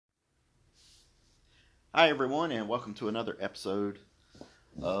Hi, everyone, and welcome to another episode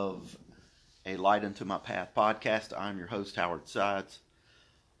of a Light Into My Path podcast. I'm your host, Howard Sides.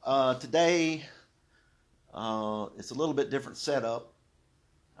 Today, it's a little bit different setup.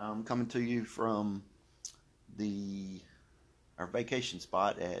 I'm coming to you from our vacation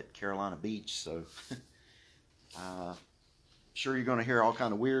spot at Carolina Beach, so sure you're going to hear all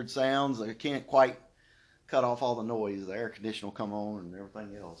kind of weird sounds. I can't quite cut off all the noise. The air conditioner will come on and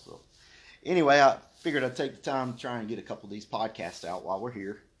everything else. So anyway, I figured I'd take the time to try and get a couple of these podcasts out while we're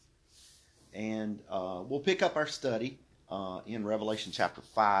here. And we'll pick up our study in Revelation chapter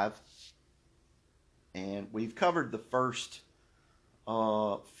 5. And we've covered the first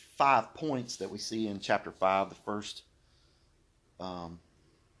 5 points that we see in chapter 5. The first 5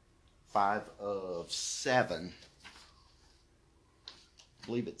 of 7. I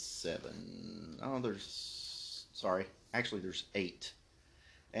believe it's 7. Oh, there's 8.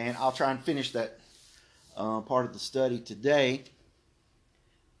 And I'll try and finish that part of the study today.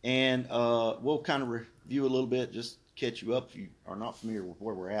 And we'll kind of review a little bit, just catch you up if you are not familiar with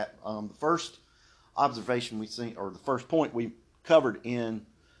where we're at. The first observation we see, or the first point we covered in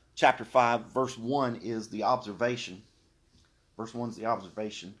chapter 5, verse 1 is the observation. Verse 1 is the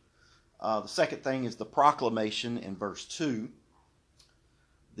observation. The second thing is the proclamation in verse 2.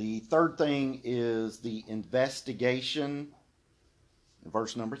 The third thing is the investigation in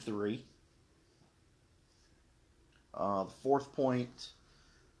verse number 3. The fourth point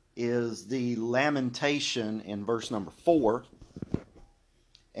is the lamentation in verse number 4.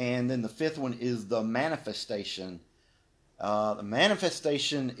 And then the fifth one is the manifestation. The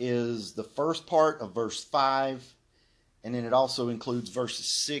manifestation is the first part of verse 5, and then it also includes verses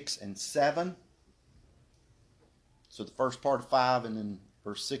 6 and 7. So the first part of 5 and then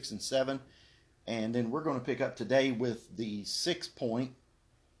verse 6 and 7. And then we're going to pick up today with the 6th point,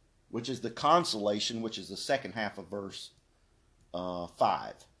 which is the consolation, which is the second half of verse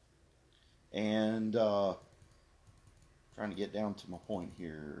 5. And trying to get down to my point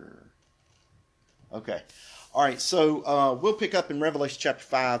here. Okay. All right, so we'll pick up in Revelation chapter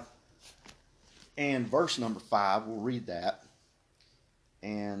 5 and verse number 5. We'll read that.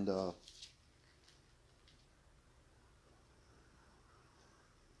 And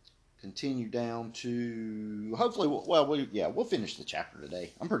continue down to, hopefully, we'll finish the chapter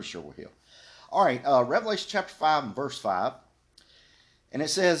today. I'm pretty sure we will. All right, Revelation chapter 5 and verse 5. And it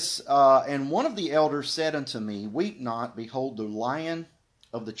says, And one of the elders said unto me, Weep not, behold, the Lion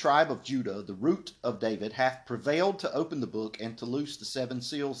of the tribe of Judah, the root of David, hath prevailed to open the book and to loose the 7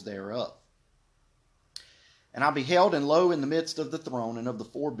 seals thereof. And I beheld, and lo, in the midst of the throne and of the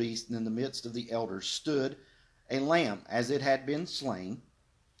 4 beasts, and in the midst of the elders, stood a lamb, as it had been slain,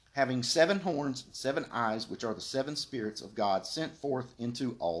 having 7 horns and 7 eyes, which are the 7 spirits of God sent forth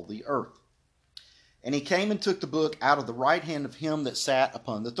into all the earth. And he came and took the book out of the right hand of him that sat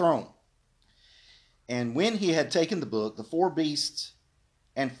upon the throne. And when he had taken the book, the 4 beasts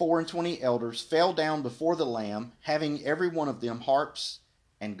and 24 elders fell down before the Lamb, having every one of them harps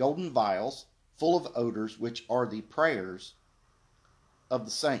and golden vials, full of odors, which are the prayers of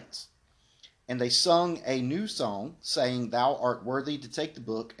the saints. And they sung a new song, saying, Thou art worthy to take the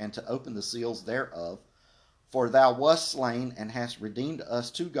book and to open the seals thereof, for thou wast slain and hast redeemed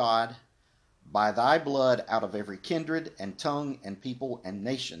us to God by thy blood out of every kindred and tongue and people and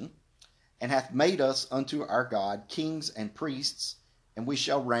nation, and hath made us unto our God kings and priests, and we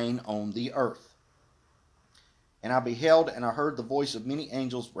shall reign on the earth. And I beheld, and I heard the voice of many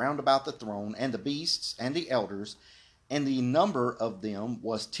angels round about the throne, and the beasts, and the elders, and the number of them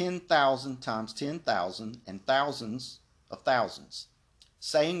was 10,000 times 10,000, and thousands of thousands,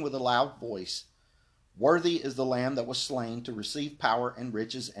 saying with a loud voice, Worthy is the Lamb that was slain to receive power and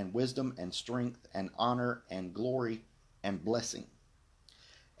riches and wisdom and strength and honor and glory and blessing.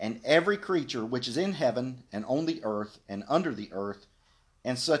 And every creature which is in heaven and on the earth and under the earth,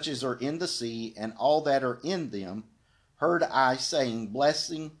 and such as are in the sea, and all that are in them, heard I saying,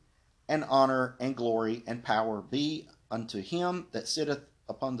 Blessing and honor and glory and power be unto him that sitteth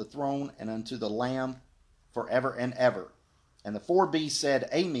upon the throne and unto the Lamb forever and ever. And the 4 beasts said,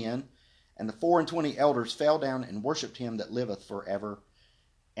 Amen. And the 24 elders fell down and worshipped him that liveth forever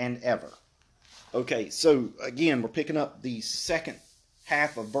and ever. Okay, so again, we're picking up the second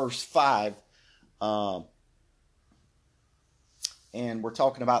half of verse 5. And we're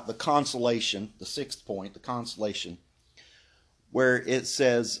talking about the consolation, the 6th point, the consolation, where it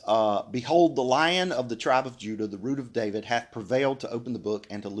says, Behold, the Lion of the tribe of Judah, the root of David, hath prevailed to open the book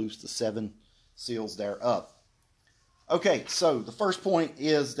and to loose the 7 seals thereof. Okay, so the first point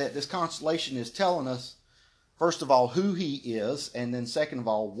is that this consolation is telling us, first of all, who he is, and then second of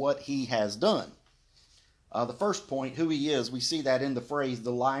all, what he has done. The first point, who he is, we see that in the phrase,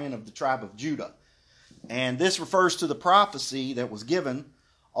 the Lion of the tribe of Judah. And this refers to the prophecy that was given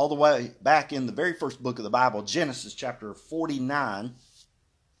all the way back in the very first book of the Bible, Genesis chapter 49.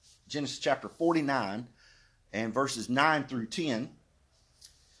 Genesis chapter 49 and verses 9 through 10.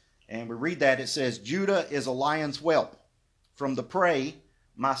 And we read that, it says, Judah is a lion's whelp. From the prey,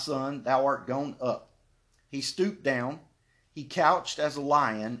 my son, thou art gone up. He stooped down. He couched as a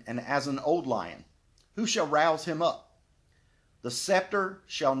lion and as an old lion. Who shall rouse him up? The scepter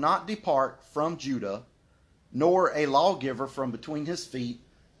shall not depart from Judah, nor a lawgiver from between his feet,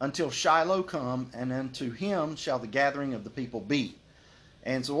 until Shiloh come, and unto him shall the gathering of the people be.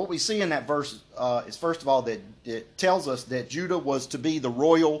 And so what we see in that verse is, first of all, that it tells us that Judah was to be the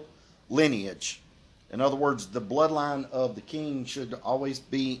royal lineage. In other words, the bloodline of the king should always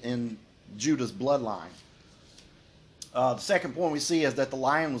be in Judah's bloodline. The second point we see is that the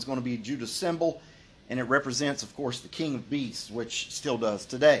lion was going to be Judah's symbol, and it represents, of course, the king of beasts, which still does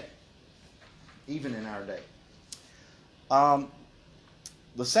today, even in our day.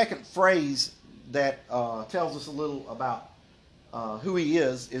 The second phrase that tells us a little about who he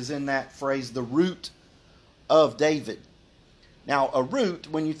is in that phrase, the root of David. Now, a root,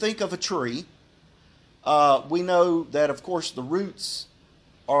 when you think of a tree, we know that, of course, the roots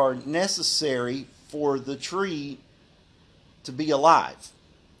are necessary for the tree to be alive.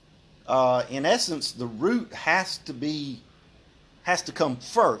 In essence, the root has to come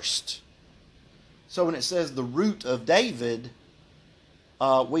first. So when it says the root of David,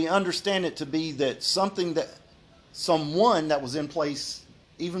 we understand it to be that someone that was in place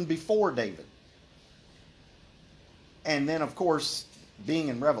even before David. And then, of course, being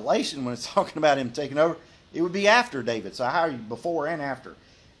in Revelation, when it's talking about him taking over, it would be after David. So how are you before and after?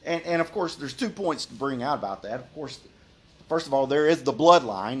 And of course, there's 2 points to bring out about that. Of course, first of all, there is the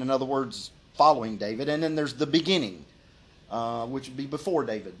bloodline, in other words, following David. And then there's the beginning, which would be before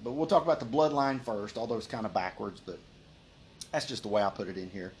David. But we'll talk about the bloodline first, although it's kind of backwards, but that's just the way I put it in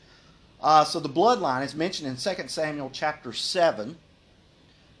here. So the bloodline is mentioned in 2 Samuel chapter 7,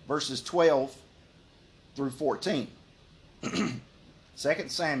 verses 12 through 14. 2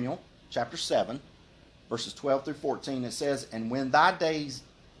 Samuel chapter 7, verses 12 through 14, it says, And when thy days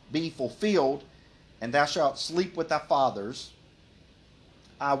be fulfilled, and thou shalt sleep with thy fathers,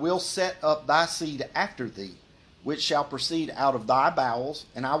 I will set up thy seed after thee, which shall proceed out of thy bowels,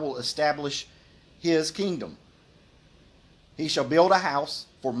 and I will establish his kingdom. He shall build a house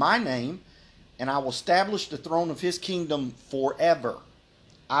for my name, and I will establish the throne of his kingdom forever.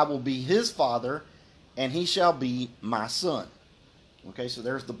 I will be his father, and he shall be my son. Okay, so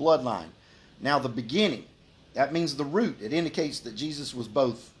there's the bloodline. Now the beginning, that means the root. It indicates that Jesus was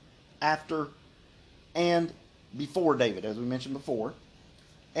both after and before David, as we mentioned before.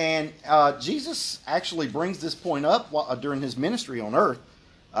 And Jesus actually brings this point up during his ministry on earth.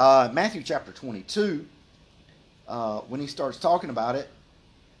 Matthew chapter 22, when he starts talking about it,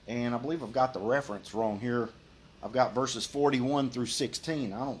 and I believe I've got the reference wrong here. I've got verses 41 through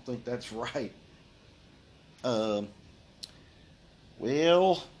 16. I don't think that's right. Well,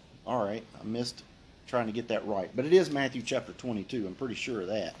 all right, I missed trying to get that right. But it is Matthew chapter 22. I'm pretty sure of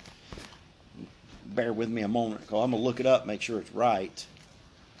that. Bear with me a moment, because I'm going to look it up, make sure it's right.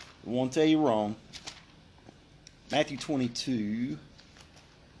 I won't tell you wrong. Matthew 22.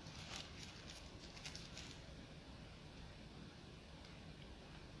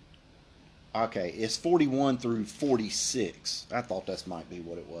 Okay, it's 41 through 46. I thought that might be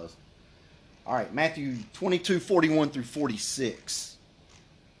what it was. All right, Matthew 22, 41 through 46.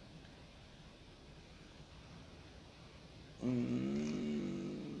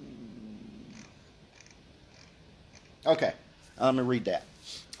 Okay, let me read that.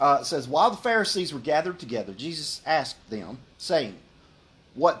 It says, While the Pharisees were gathered together, Jesus asked them, saying,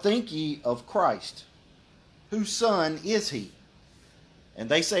 What think ye of Christ? Whose son is he? And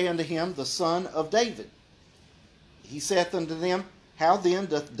they say unto him, The son of David. He saith unto them, How then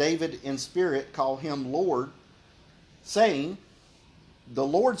doth David in spirit call him Lord, saying, The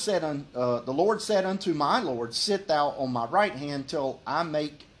Lord said unto my Lord, Sit thou on my right hand till I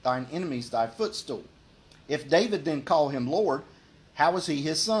make thine enemies thy footstool. If David then call him Lord, how is he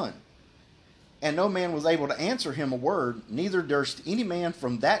his son? And no man was able to answer him a word, neither durst any man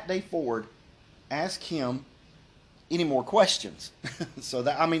from that day forward ask him any more questions. So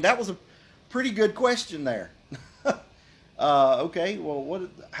that was a pretty good question there. Okay, well,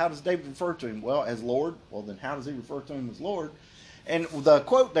 how does David refer to him? Well, as Lord. Well, then how does he refer to him as Lord? And the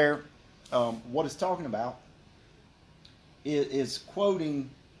quote there, what it's talking about, is quoting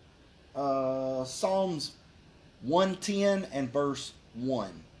Psalms 110 and verse 1.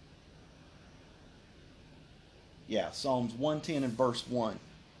 Psalms 110 and verse 1,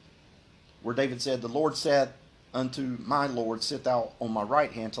 where David said, "The Lord said unto my Lord, sit thou on my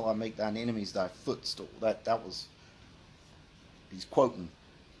right hand till I make thine enemies thy footstool." That was, he's quoting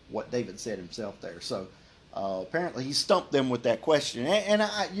what David said himself there. So apparently he stumped them with that question, and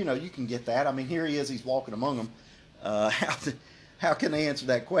you can get that. I mean, here he is, he's walking among them. How can they answer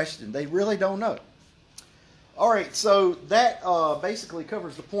that question? They really don't know. All right, so that basically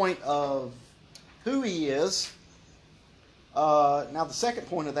covers the point of who he is. Now the second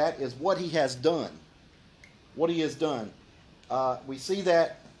point of that is what he has done. What he has done. We see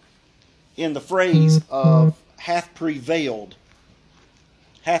that in the phrase of hath prevailed.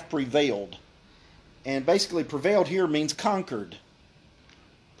 Hath prevailed. And basically prevailed here means conquered.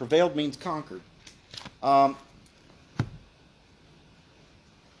 Prevailed means conquered. Not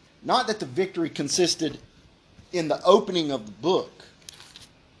that the victory consisted in the opening of the book.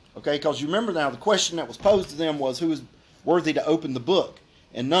 Okay, because you remember now the question that was posed to them was, who is worthy to open the book?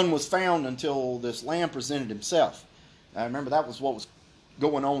 And none was found until this Lamb presented himself. Now remember, that was what was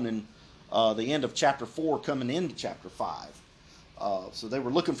going on in the end of chapter 4 coming into chapter 5. So they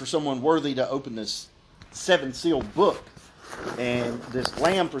were looking for someone worthy to open this 7-sealed book. And this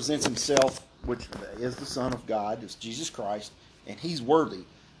Lamb presents himself, which is the Son of God, it's Jesus Christ, and he's worthy.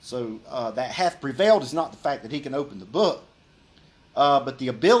 So that hath prevailed is not the fact that he can open the book, but the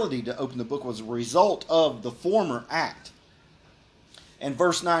ability to open the book was a result of the former act. And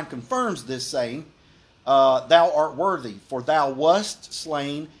verse 9 confirms this, saying, thou art worthy, for thou wast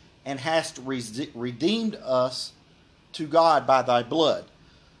slain and hast redeemed us to God by thy blood.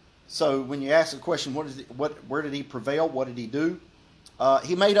 So when you ask the question, where did he prevail? What did he do?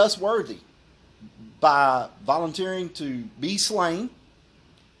 He made us worthy by volunteering to be slain,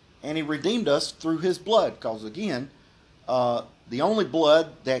 and he redeemed us through his blood. Because again, the only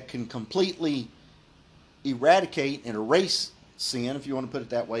blood that can completely eradicate and erase sin, if you want to put it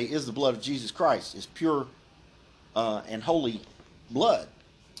that way, is the blood of Jesus Christ. It's pure and holy blood.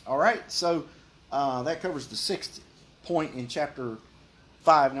 All right, so that covers the 6th point in chapter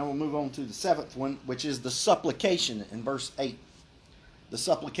 5. Now we'll move on to the 7th one, which is the supplication in verse 8. The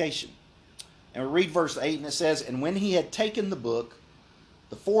supplication. And we read verse 8, and it says, "And when he had taken the book,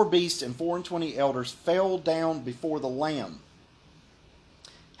 the 4 beasts and 24 elders fell down before the Lamb,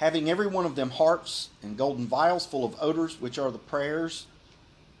 having every one of them harps and golden vials full of odors, which are the prayers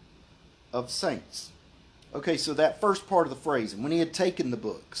of saints." Okay, so that first part of the phrase, and when he had taken the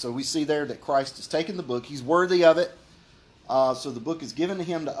book. So we see there that Christ has taken the book. He's worthy of it. So the book is given to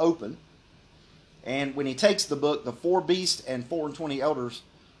him to open. And when he takes the book, the 4 beasts and 24 elders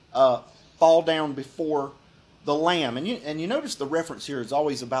fall down before the Lamb. And you notice the reference here is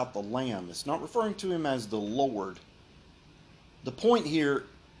always about the Lamb. It's not referring to him as the Lord. The point here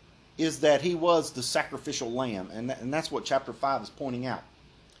is that he was the sacrificial lamb. And that's what chapter 5 is pointing out.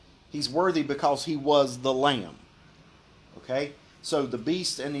 He's worthy because he was the Lamb. Okay? So the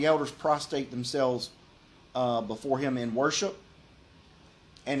beasts and the elders prostrate themselves before him in worship.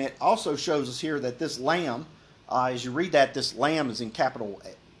 And it also shows us here that this Lamb, as you read that, this Lamb is in capital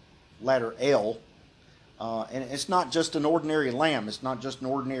letter L. And it's not just an ordinary lamb. It's not just an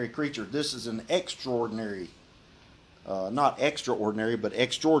ordinary creature. This is an extraordinary, not extraordinary, but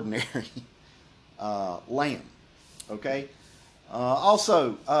extraordinary lamb. Okay?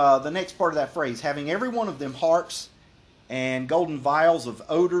 Also, the next part of that phrase, having every one of them harps and golden vials of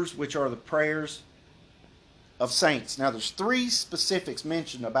odors, which are the prayers of saints. Now, there's 3 specifics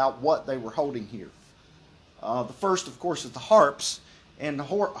mentioned about what they were holding here. The first, of course, is the harps. And the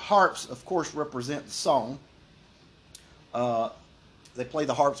harps, of course, represent the song. They play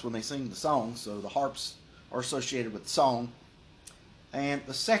the harps when they sing the song, so the harps are associated with the song. And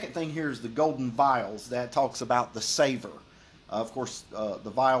the second thing here is the golden vials. That talks about the savor. Of course,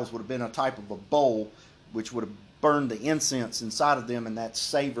 the vials would have been a type of a bowl, which would have burned the incense inside of them, and that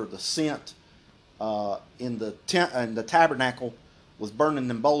savor, the scent in the tabernacle was burning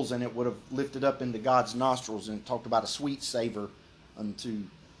them bowls, and it would have lifted up into God's nostrils, and talked about a sweet savor unto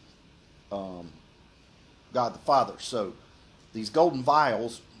God the Father. So these golden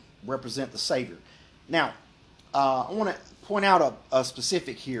vials represent the Savior. Now, I want to point out a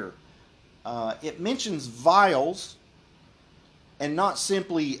specific here. It mentions vials and not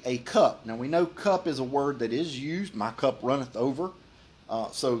simply a cup. Now we know cup is a word that is used. My cup runneth over.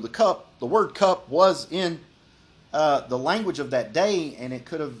 So the word cup was in the language of that day, and it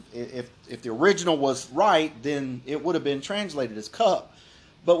could have, if the original was right, then it would have been translated as cup.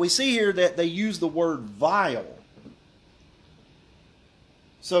 But we see here that they use the word vial.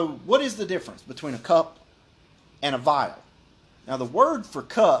 So what is the difference between a cup and a vial? Now the word for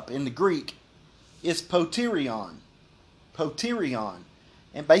cup in the Greek is poterion. Poterion.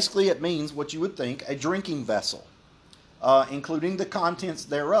 And basically it means what you would think, a drinking vessel, including the contents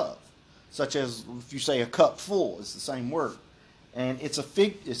thereof. Such as if you say a cup full, it's the same word. And it's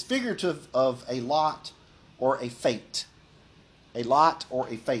figurative of a lot or a fate. A lot or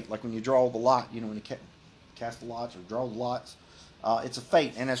a fate. Like when you draw the lot, when you cast the lots or draw the lots. It's a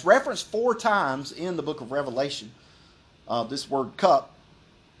fate. And it's referenced 4 times in the book of Revelation, this word cup.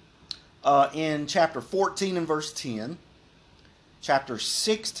 In chapter 14 and verse 10, chapter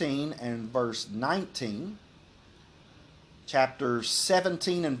 16 and verse 19, chapter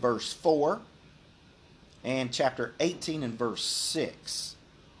 17 and verse 4, and chapter 18 and verse 6.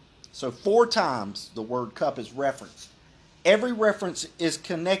 So 4 times the word cup is referenced. Every reference is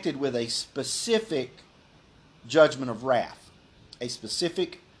connected with a specific judgment of wrath. A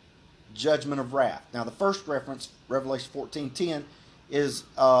specific judgment of wrath. Now the first reference, Revelation 14:10, is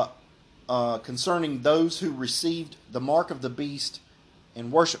concerning those who received the mark of the beast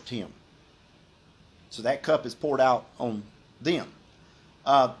and worshipped him. So that cup is poured out on them.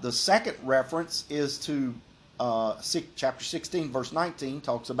 The second reference is to chapter 16, verse 19,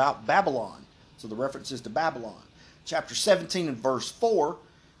 talks about Babylon. So the reference is to Babylon. Chapter 17 and verse 4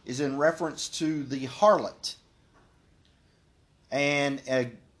 is in reference to the harlot. And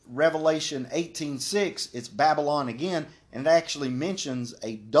Revelation 18:6, it's Babylon again, and it actually mentions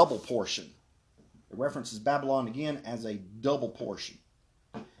a double portion. It references Babylon again as a double portion.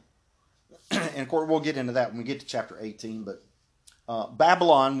 And of course, we'll get into that when we get to chapter 18. But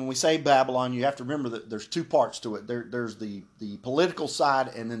Babylon, when we say Babylon, you have to remember that there's 2 parts to it. There's the political side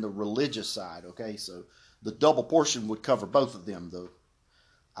and then the religious side. Okay, so the double portion would cover both of them, though,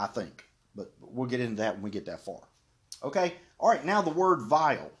 I think. But we'll get into that when we get that far. Okay, all right, now the word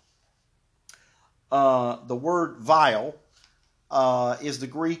vial. The word vial is the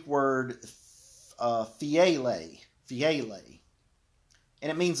Greek word phiale,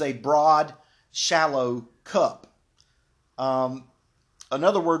 and it means a broad, shallow cup.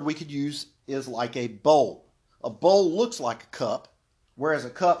 Another word we could use is like a bowl. A bowl looks like a cup, whereas a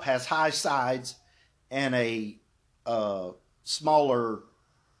cup has high sides and a smaller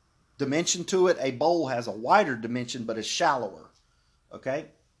dimension to it. A bowl has a wider dimension but is shallower. Okay?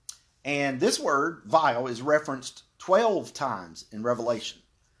 And this word, vial, is referenced 12 times in Revelation.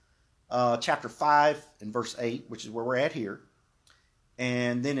 Chapter 5 and verse 8, which is where we're at here.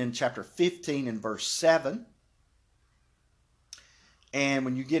 And then in chapter 15 and verse 7. And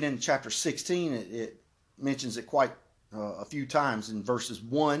when you get into chapter 16, it mentions it quite a few times in verses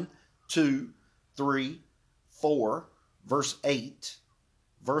 1, 2, 3, 4, verse 8,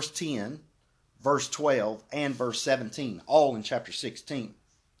 verse 10, verse 12, and verse 17, all in chapter 16.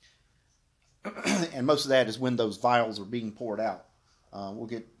 And most of that is when those vials are being poured out. We'll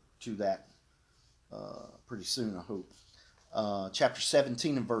get to that pretty soon, I hope. Chapter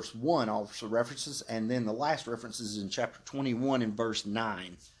 17 and verse 1 also references, and then the last reference is in chapter 21 and verse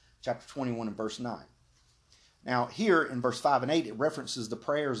 9. Chapter 21 and verse 9. Now here in verse 5 and 8, it references the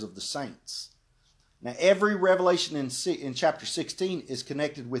prayers of the saints. Now every revelation in chapter 16 is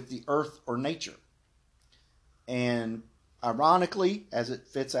connected with the earth or nature. And ironically, as it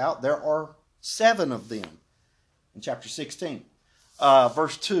fits out, there are 7 of them in chapter 16.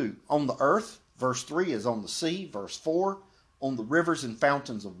 Verse 2, on the earth. Verse 3 is on the sea. Verse 4, on the rivers and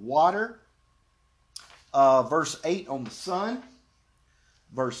fountains of water. Verse 8, on the sun.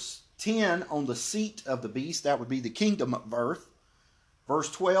 Verse 10, on the seat of the beast. That would be the kingdom of earth.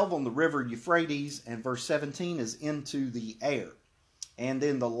 Verse 12, on the river Euphrates. And verse 17 is into the air. And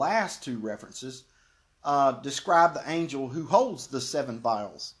then the last 2 references describe the angel who holds the 7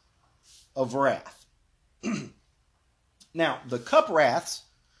 vials of wrath. Now, the cup wraths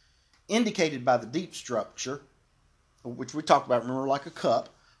indicated by the deep structure, which we talked about, remember, like a cup,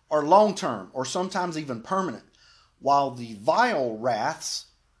 are long-term or sometimes even permanent, while the vial wraths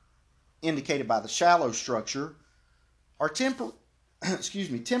indicated by the shallow structure are temporary.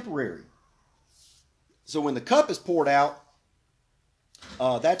 So when the cup is poured out,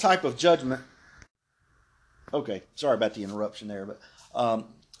 that type of judgment. Okay, sorry about the interruption there, but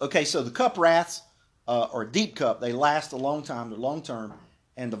okay, so the cup wraths or a deep cup, they last a long time, they're long term,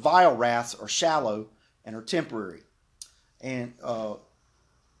 and the vial wraths are shallow and are temporary. And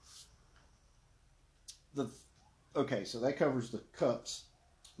okay, so that covers the cups.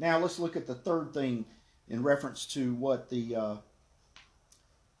 Now let's look at the third thing in reference to what the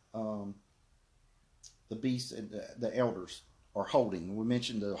beasts and the elders are holding. We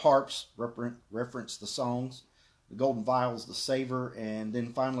mentioned the harps reference the songs, the golden vials, the savor, and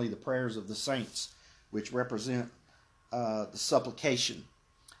then finally the prayers of the saints, which represent the supplication.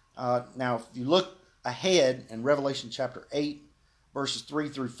 Now, if you look ahead in Revelation chapter 8, verses 3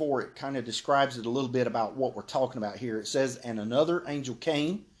 through 4, it kind of describes it a little bit about what we're talking about here. It says, "And another angel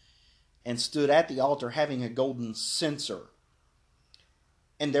came and stood at the altar having a golden censer.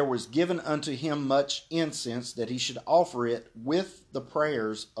 And there was given unto him much incense, that he should offer it with the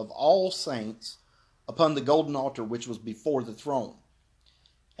prayers of all saints upon the golden altar which was before the throne.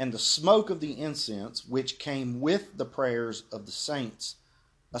 And the smoke of the incense, which came with the prayers of the saints,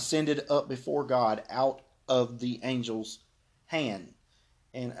 ascended up before God out of the angel's hand."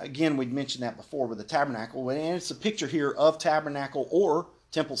 And again, we'd mentioned that before with the tabernacle. And it's a picture here of tabernacle or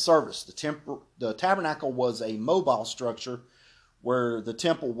temple service. The tabernacle was a mobile structure, where the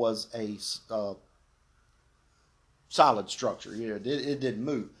temple was a solid structure. It didn't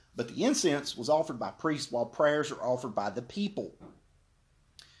move. But the incense was offered by priests, while prayers are offered by the people.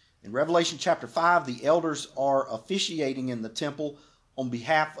 In Revelation chapter 5, the elders are officiating in the temple on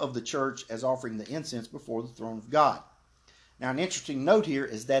behalf of the church as offering the incense before the throne of God. Now, an interesting note here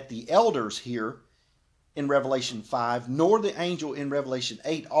is that the elders here in Revelation 5, nor the angel in Revelation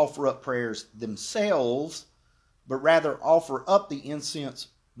 8 offer up prayers themselves, but rather offer up the incense,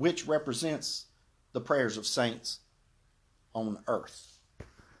 which represents the prayers of saints on earth.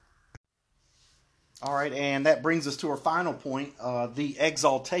 All right, and that brings us to our final point, the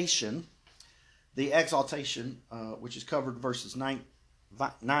exaltation. The exaltation, which is covered verses 9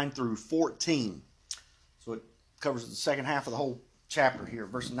 through 14. So it covers the second half of the whole chapter here,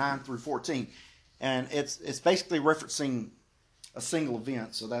 verses 9 through 14. And it's basically referencing a single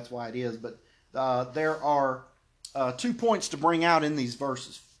event, so that's why it is. But there are 2 points to bring out in these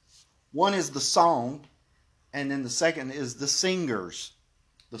verses. One is the song, and then the second is the singers.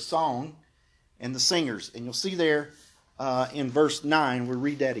 The song and the singers. And you'll see there in verse 9, we'll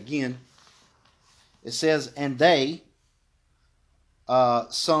read that again. It says, "And they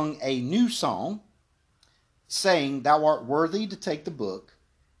sung a new song, saying, Thou art worthy to take the book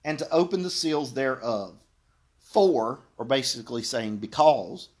and to open the seals thereof. For," or basically saying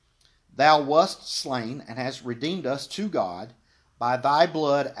because, "thou wast slain and hast redeemed us to God by thy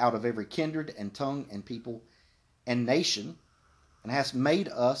blood out of every kindred and tongue and people and nation, and hast made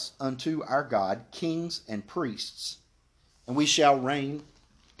us unto our God kings and priests, and we shall reign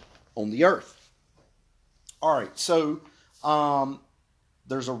on the earth." All right, so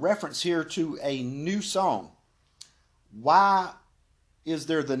there's a reference here to a new song. Why is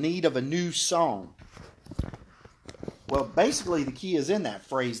there the need of a new song? Well, basically the key is in that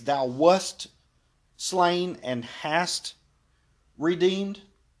phrase, "thou wast slain and hast redeemed."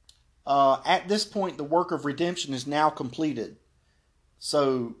 At this point, the work of redemption is now completed.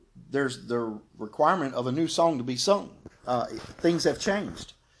 So there's the requirement of a new song to be sung. Things have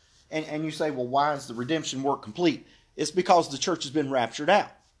changed. And you say, well, why is the redemption work complete? It's because the church has been raptured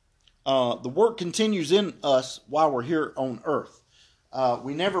out. The work continues in us while we're here on earth.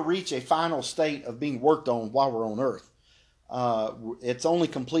 We never reach a final state of being worked on while we're on earth. It's only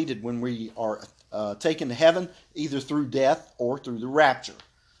completed when we are taken to heaven, either through death or through the rapture.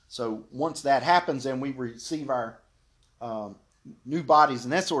 So once that happens and we receive our new bodies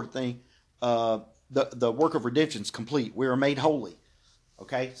and that sort of thing, the work of redemption is complete. We are made holy.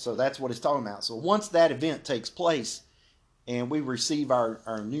 Okay, so that's what it's talking about. So once that event takes place and we receive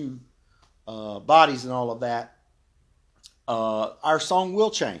our new bodies and all of that, our song will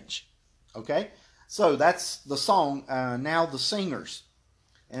change. Okay, so that's the song. Now the singers.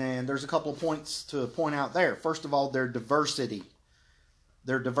 And there's a couple of points to point out there. First of all, their diversity.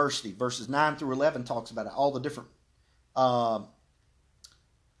 Their diversity. Verses 9 through 11 talks about it, all the different, I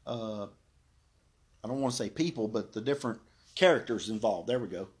don't want to say people, but the different characters involved. There we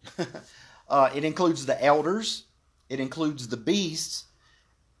go. It includes the elders. It includes the beasts.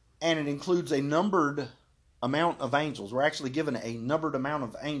 And it includes a numbered amount of angels. We're actually given a numbered amount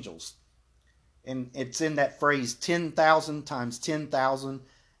of angels. And it's in that phrase, 10,000 times 10,000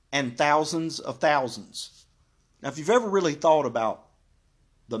 and thousands of thousands. Now, if you've ever really thought about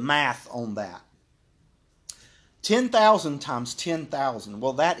the math on that, 10,000 times 10,000,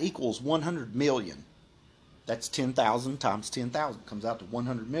 well, that equals 100 million. That's 10,000 times 10,000. Comes out to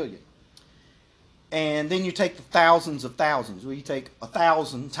 100 million. And then you take the thousands of thousands. Well, you take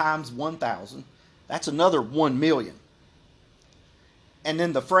 1,000 times 1,000. That's another 1 million. And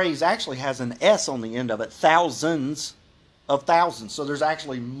then the phrase actually has an S on the end of it. Thousands of thousands. So there's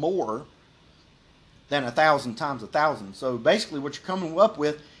actually more than 1,000 times 1,000. So basically what you're coming up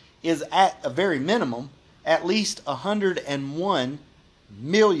with is, at a very minimum, at least 101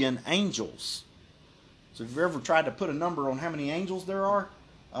 million angels. So if you've ever tried to put a number on how many angels there are,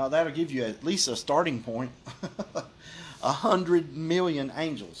 that'll give you at least a starting point. 100 million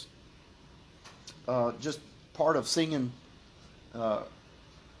angels. Just part of singing. Well,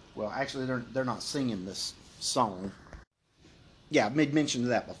 actually, they're not singing this song. Yeah, I made mention of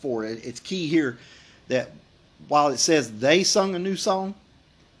that before. It's key here that while it says they sung a new song,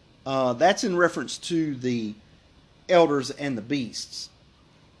 that's in reference to the elders and the beasts.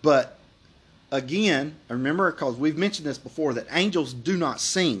 But again, remember, because we've mentioned this before, that angels do not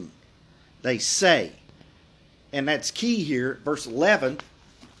sing, they say. And that's key here. Verse 11,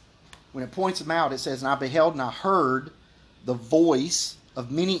 when it points them out, it says, "And I beheld and I heard the voice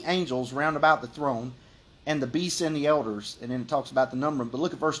of many angels round about the throne, and the beasts and the elders." And then it talks about the number. But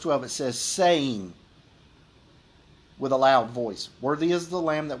look at verse 12. It says, "Saying with a loud voice, Worthy is the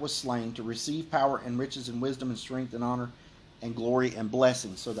Lamb that was slain to receive power and riches and wisdom and strength and honor and glory and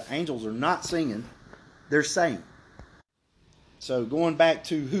blessing." So the angels are not singing, they're saying. So going back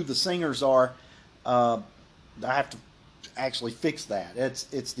to who the singers are, I have to actually fix that.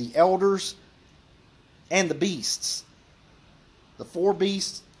 It's the elders and the beasts. The 4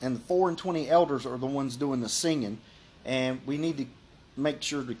 beasts and the 24 elders are the ones doing the singing, and we need to make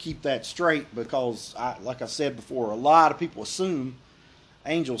sure to keep that straight, because like I said before, a lot of people assume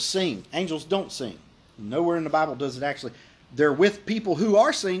angels sing. Angels don't sing. Nowhere in the Bible does it actually. They're with people who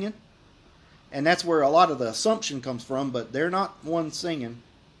are singing, and that's where a lot of the assumption comes from, but they're not ones singing.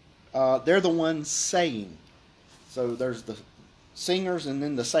 They're the ones saying. So there's the singers and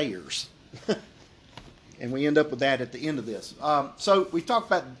then the sayers. And we end up with that at the end of this. So we talked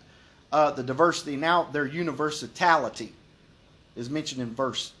about the diversity. Now their universality is mentioned in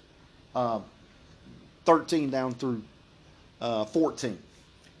verse 13 down through 14.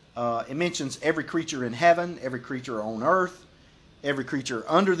 It mentions every creature in heaven, every creature on earth, every creature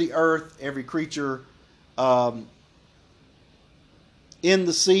under the earth, every creature in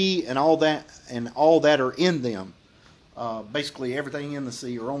the sea, and all that are in them. Basically everything in the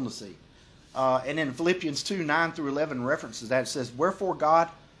sea or on the sea. And in Philippians 2, 9 through 11 references that. It says, "Wherefore God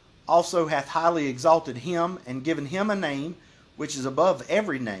also hath highly exalted him, and given him a name which is above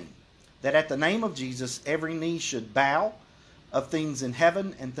every name, that at the name of Jesus every knee should bow, of things in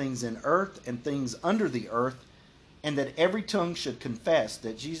heaven and things in earth and things under the earth, and that every tongue should confess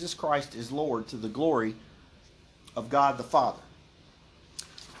that Jesus Christ is Lord, to the glory of God the Father."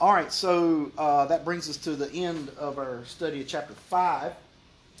 All right, so that brings us to the end of our study of chapter 5.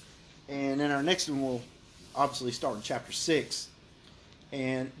 And in our next one, we'll obviously start in chapter 6.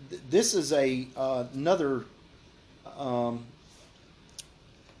 And this is another...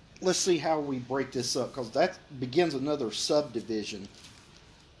 let's see how we break this up, because that begins another subdivision.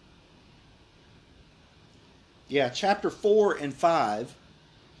 Yeah, chapter 4 and 5.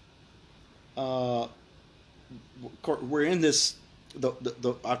 We're in this...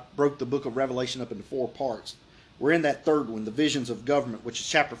 I broke the book of Revelation up into 4 parts. We're in that third one, the visions of government, which is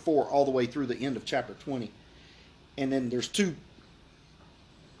chapter 4 all the way through the end of chapter 20. And then there's 2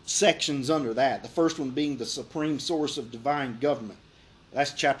 sections under that. The first one being the supreme source of divine government.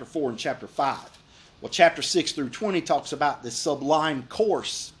 That's chapter 4 and chapter 5. Well, chapter 6 through 20 talks about the sublime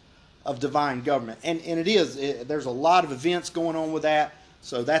course of divine government. And there's a lot of events going on with that.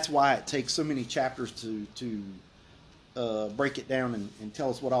 So that's why it takes so many chapters to break it down and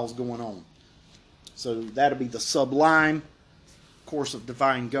tell us what all's going on. So that'll be the sublime course of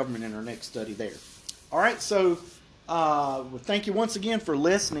divine government in our next study there. All right, so thank you once again for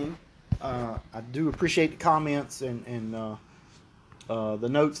listening. I do appreciate the comments and the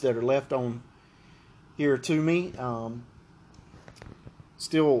notes that are left on here to me.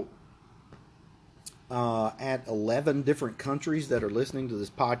 Still at 11 different countries that are listening to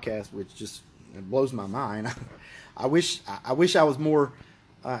this podcast, which just blows my mind. I wish I was more...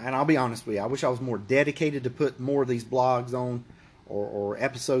 and I'll be honest with you, I wish I was more dedicated to put more of these blogs on or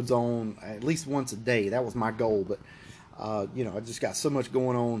episodes on at least once a day. That was my goal, but I just got so much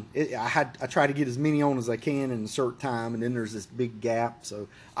going on. I try to get as many on as I can in a certain time, and then there's this big gap. So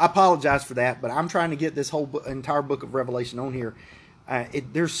I apologize for that, but I'm trying to get this entire book of Revelation on here.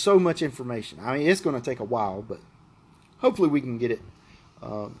 There's so much information. I mean, it's going to take a while, but hopefully we can get it.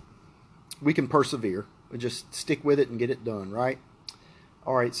 We can persevere. We just stick with it and get it done, right?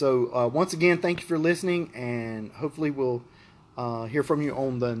 All right, so once again, thank you for listening, and hopefully we'll hear from you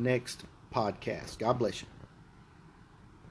on the next podcast. God bless you.